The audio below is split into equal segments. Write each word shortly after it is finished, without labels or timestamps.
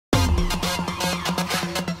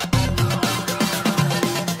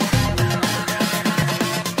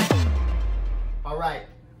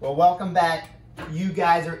Well, welcome back. You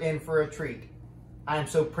guys are in for a treat. I am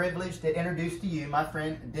so privileged to introduce to you my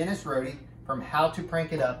friend Dennis Roady from How to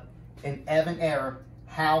Prank It Up and Evan Era,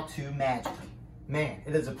 How to Magic. Man,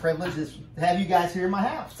 it is a privilege to have you guys here in my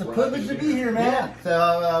house. It's a privilege to be here, man. Yeah,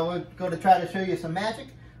 so we're going to try to show you some magic,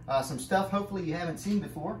 some stuff hopefully you haven't seen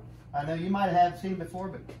before. I know you might have seen before,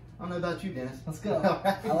 but I don't know about you, Dennis. Let's go.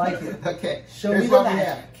 Right. I like it. Okay. Show me the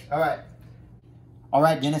magic. All right. All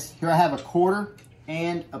right, Dennis. Here I have a quarter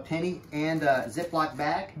and a penny and a Ziploc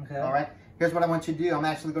bag. Okay. All right. Here's what I want you to do. I'm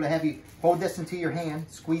actually going to have you hold this into your hand,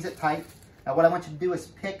 squeeze it tight. Now, what I want you to do is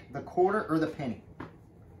pick the quarter or the penny.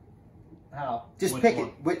 How? Just pick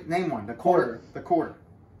it. Name one. The quarter. The quarter.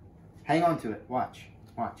 Hang on to it. Watch.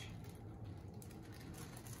 Watch.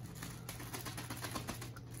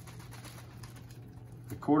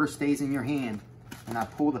 The quarter stays in your hand, and I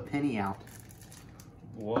pull the penny out.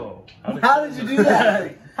 Whoa. How did you do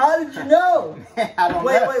that? How did you know? I don't know.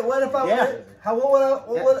 Wait, what if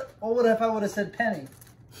I would have said penny?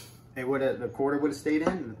 It would have, the quarter would have stayed in,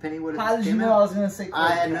 and the penny would have. How did you know I was going to say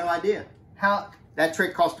quarter? I had no idea. How? That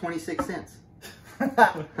trick cost 26 cents.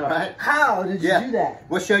 All right. How did you do that?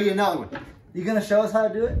 We'll show you another one. You going to show us how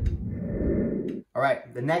to do it? All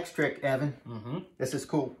right. The next trick, Evan. Mm-hmm. This is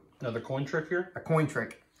cool. Another coin trick here? A coin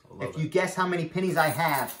trick. If you guess how many pennies I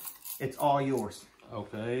have, it's all yours.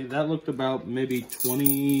 Okay. That looked about maybe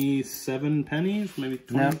 27 pennies? Maybe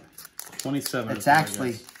 20? No. 27. It's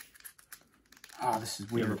actually... Oh, this is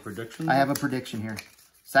weird. You have a prediction? I have a prediction here.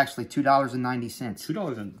 It's actually $2.90.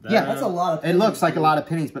 $2 and that. Yeah, that's a lot of pennies. It looks like a lot of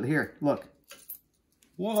pennies, but here, look.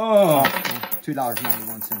 Whoa.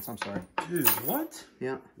 $2.91. I'm sorry. Dude, what?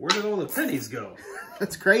 Yeah. Where did all the pennies go?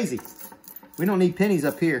 That's crazy. We don't need pennies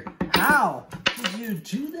up here. How did you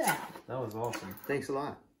do that? That was awesome. Thanks a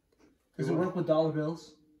lot. Does it work with dollar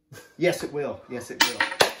bills? Yes, it will. Yes, it will.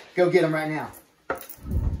 Go get them right now.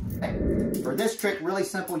 Okay. For this trick, really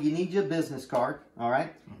simple. You need your business card, all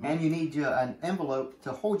right? Mm-hmm. And you need an envelope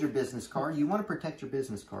to hold your business card. You want to protect your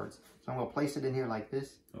business cards. So I'm going to place it in here like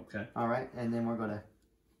this. Okay. All right. And then we're going to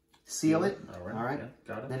seal it. All right. All right. Okay.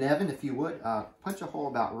 Got it. Then, Evan, if you would, punch a hole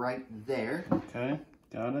about right there. Okay.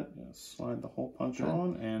 Got it. Slide the hole punch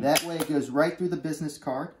on. And that way it goes right through the business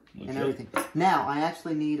card and everything. Now, I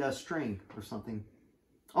actually need a string or something.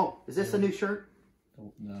 Oh, is this a new shirt?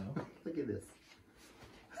 No. Look at this.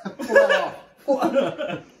 Pull that off. Pull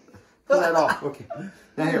that off. Okay.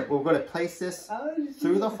 Now here, we're going to place this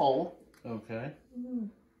through the hole. Okay.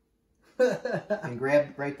 And grab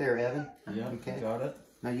right there, Evan. Yeah. Okay. Got it.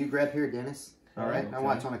 Now you grab here, Dennis. All right. Okay. Now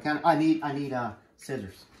watch on the counter. I need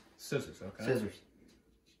scissors. Scissors. Okay. Scissors.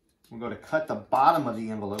 We're going to cut the bottom of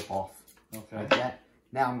the envelope off. Okay. Like that.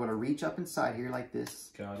 Now I'm going to reach up inside here like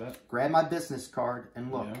this. Got it. Grab my business card and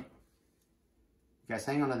look. Yeah. You guys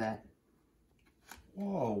hang on to that.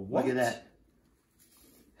 Whoa, what? Look at that.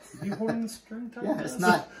 You holding the string tight? Yeah, it's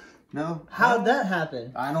not. No. How'd that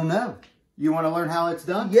happen? I don't know. You want to learn how it's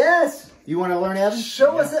done? Yes. You want to learn, Evan?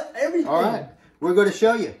 Show us everything. All right. We're going to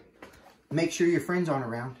show you. Make sure your friends aren't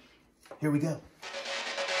around. Here we go.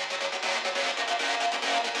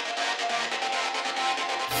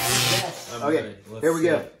 Yes. Okay. Here we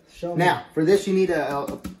go. Show me. Now, for this, you need a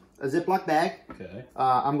Ziploc bag. Okay.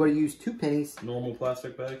 I'm going to use 2 pennies. Normal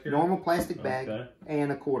plastic bag here? Normal plastic bag. Okay.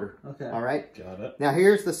 And a quarter. Okay. All right? Got it. Now,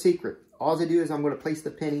 here's the secret. All I do is I'm going to place the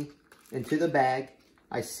penny into the bag.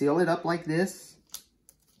 I seal it up like this.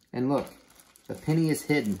 And look, the penny is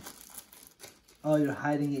hidden. Oh, you're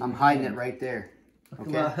hiding it. I'm hiding it right there.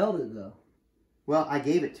 Okay. Well, I held it, though. Well, I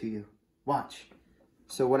gave it to you. Watch.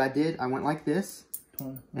 So what I did, I went like this.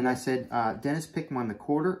 And I said, Dennis, pick one, the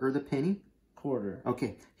quarter or the penny. Quarter.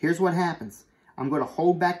 Okay, here's what happens. I'm going to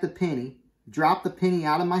hold back the penny, drop the penny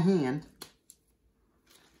out of my hand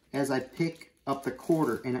as I pick up the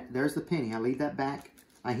quarter. And there's the penny. I leave that back.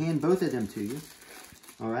 I hand both of them to you.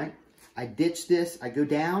 All right. I ditch this. I go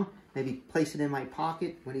down, maybe place it in my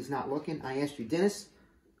pocket when he's not looking. I asked you, Dennis,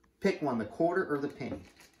 pick one, the quarter or the penny.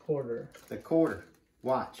 Quarter. The quarter.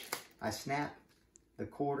 Watch. I snap. The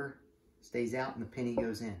quarter stays out and the penny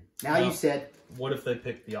goes in. Now you said... What if they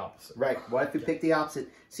pick the opposite? Right. What if you pick the opposite?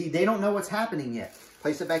 See, they don't know what's happening yet.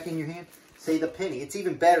 Place it back in your hand. Say the penny. It's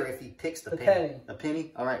even better if he picks the penny. The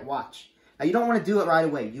penny? All right, watch. Now, you don't want to do it right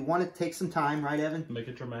away. You want to take some time, right, Evan? Make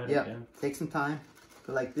it dramatic, yeah. Take some time.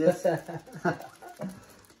 Go like this.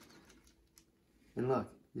 And look,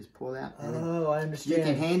 just pull that. Oh, I understand. You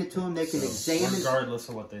can hand it to them. They can examine. Regardless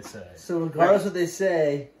of what they say. So regardless of what they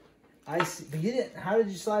say, I see. But you didn't. How did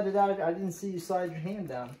you slide it out? I didn't see you slide your hand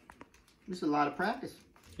down. This is a lot of practice.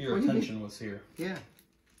 Your attention was here. Yeah.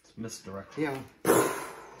 It's misdirection. Yeah.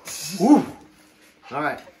 Woo. All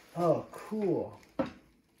right. Oh, cool.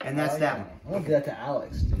 And that's that one. I want to do that to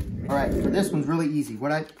Alex, dude. All right, for this one's really easy.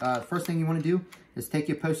 What first thing you want to do is take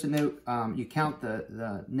your Post-it note. You count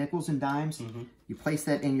the nickels and dimes. You place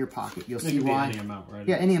that in your pocket. You'll see why. Any amount, right?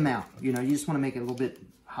 Yeah, any amount. You know, you just want to make it a little bit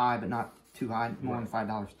high, but not too high, more than $5.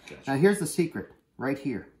 Gotcha. Now here's the secret, right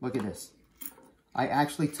here. Look at this. I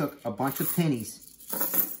actually took a bunch of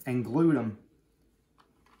pennies and glued them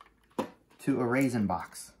to a raisin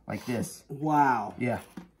box like this. Wow. Yeah.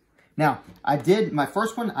 Now, my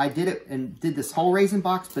first one, I did it and did this whole raisin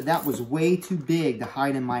box, but that was way too big to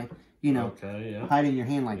hide in my, you know, hide in your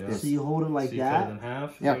hand like this. So you hold it like that? Cut it in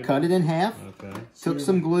half? Yeah, cut it in half. Okay. Took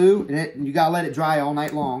some glue, and you got to let it dry all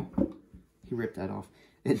night long. He ripped that off.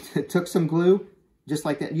 It took some glue, just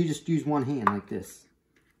like that. You just use one hand like this.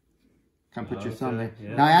 Kind of put your thumb there.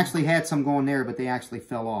 Yeah. Now, I actually had some going there, but they actually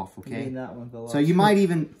fell off, okay? That one fell off. So you might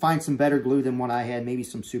even find some better glue than what I had, maybe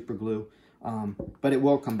some super glue. But it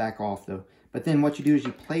will come back off though. But then what you do is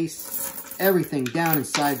you place everything down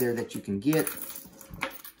inside there that you can get.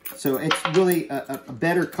 So it's really a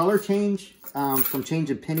better color change from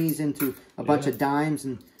changing pennies into a bunch of dimes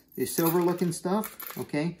and the silver looking stuff.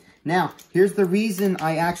 Okay. Now, here's the reason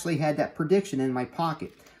I actually had that prediction in my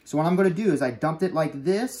pocket. So what I'm going to do is I dumped it like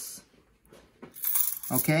this.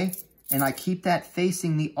 Okay. And I keep that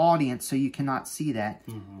facing the audience so you cannot see that.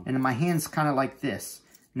 And then my hand's kind of like this.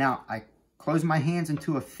 Now, I close my hands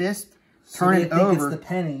into a fist, turn it over. They think it's the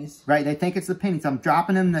pennies. Right, they think it's the pennies. I'm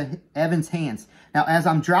dropping them to Evan's hands. Now, as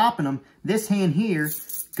I'm dropping them, this hand here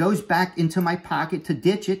goes back into my pocket to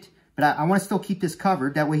ditch it. But I want to still keep this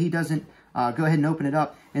covered. That way he doesn't go ahead and open it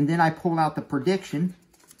up. And then I pull out the prediction,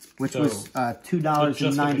 which was $2.90.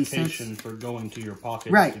 Justification for going to your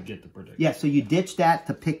pocket to get the prediction. Yeah, so you ditch that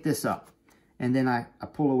to pick this up. And then I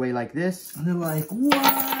pull away like this. And they're like,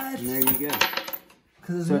 what? And there you go.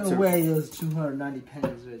 Because there's no way those 290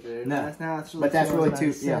 pennies right there. No, that's really but that's really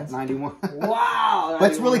 91. Wow.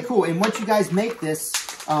 But it's really cool. And once you guys make this,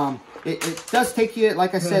 it does take you,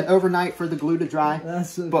 like I said, overnight for the glue to dry. That's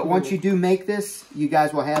so But cool. once you do make this, you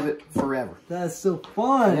guys will have it forever. That's so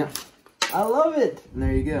fun. Yeah. I love it. And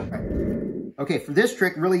there you go. Okay, for this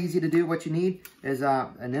trick, really easy to do. What you need is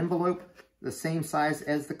an envelope the same size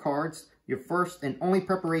as the cards. Your first and only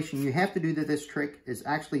preparation you have to do to this trick is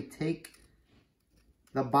actually take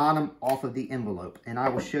the bottom off of the envelope. And I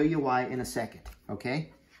will show you why in a second,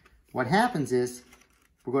 okay? What happens is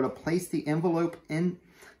we're going to place the envelope in,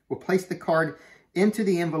 we'll place the card into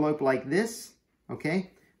the envelope like this,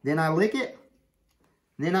 okay? Then I lick it.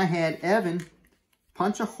 Then I had Evan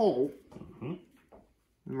punch a hole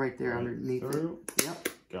right there underneath it. Yep.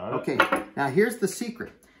 Got it. Okay, now here's the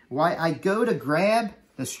secret. Why I go to grab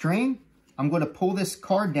the string, I'm going to pull this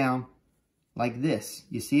card down like this.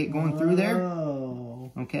 You see it going through there?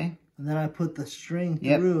 Oh. Okay. And then I put the string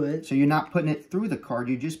through it. So you're not putting it through the card.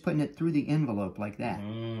 You're just putting it through the envelope like that.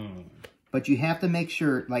 But you have to make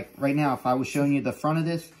sure, like right now, if I was showing you the front of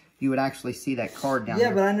this, you would actually see that card down there.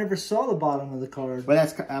 Yeah, but I never saw the bottom of the card. But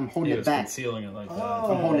that's, I'm holding it back. Concealing it like that.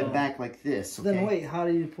 I'm holding it back like this. Okay? Then wait, how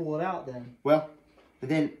do you pull it out then? Well,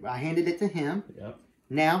 then I handed it to him. Yep.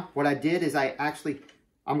 Now, what I did is I'm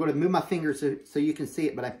going to move my fingers so you can see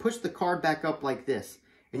it, but I pushed the card back up like this.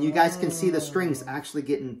 And you guys can see the strings actually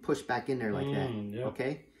getting pushed back in there like that. Yep.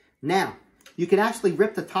 Okay? Now, you can actually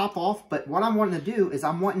rip the top off, but what I'm wanting to do is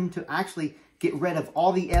I'm wanting to actually get rid of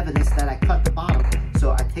all the evidence that I cut the bottom.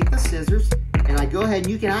 So I take the scissors and I go ahead and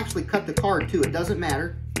you can actually cut the card too. It doesn't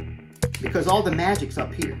matter because all the magic's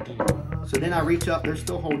up here. So then I reach up, they're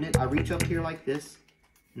still holding it. I reach up here like this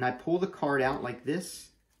and I pull the card out like this.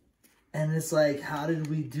 And it's like, how did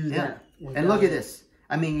we do that? And look at this.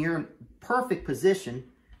 I mean, you're in perfect position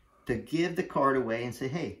to give the card away and say,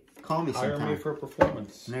 hey, call me sometime. Hire me for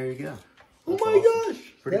performance. And there you go. Oh my gosh.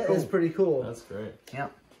 Pretty cool. That is pretty cool. That's great. Yeah.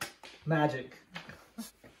 Magic.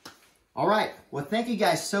 All right. Well, thank you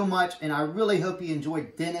guys so much. And I really hope you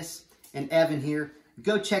enjoyed Dennis and Evan here.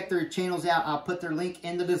 Go check their channels out. I'll put their link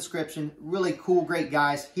in the description. Really cool, great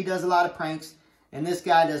guys. He does a lot of pranks. And this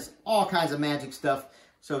guy does all kinds of magic stuff.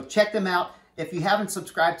 So check them out. If you haven't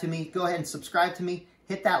subscribed to me, go ahead and subscribe to me.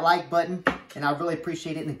 Hit that like button. And I really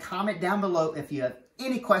appreciate it. And comment down below if you have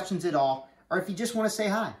any questions at all. Or if you just want to say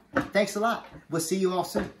hi. Thanks a lot. We'll see you all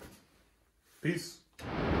soon. Peace.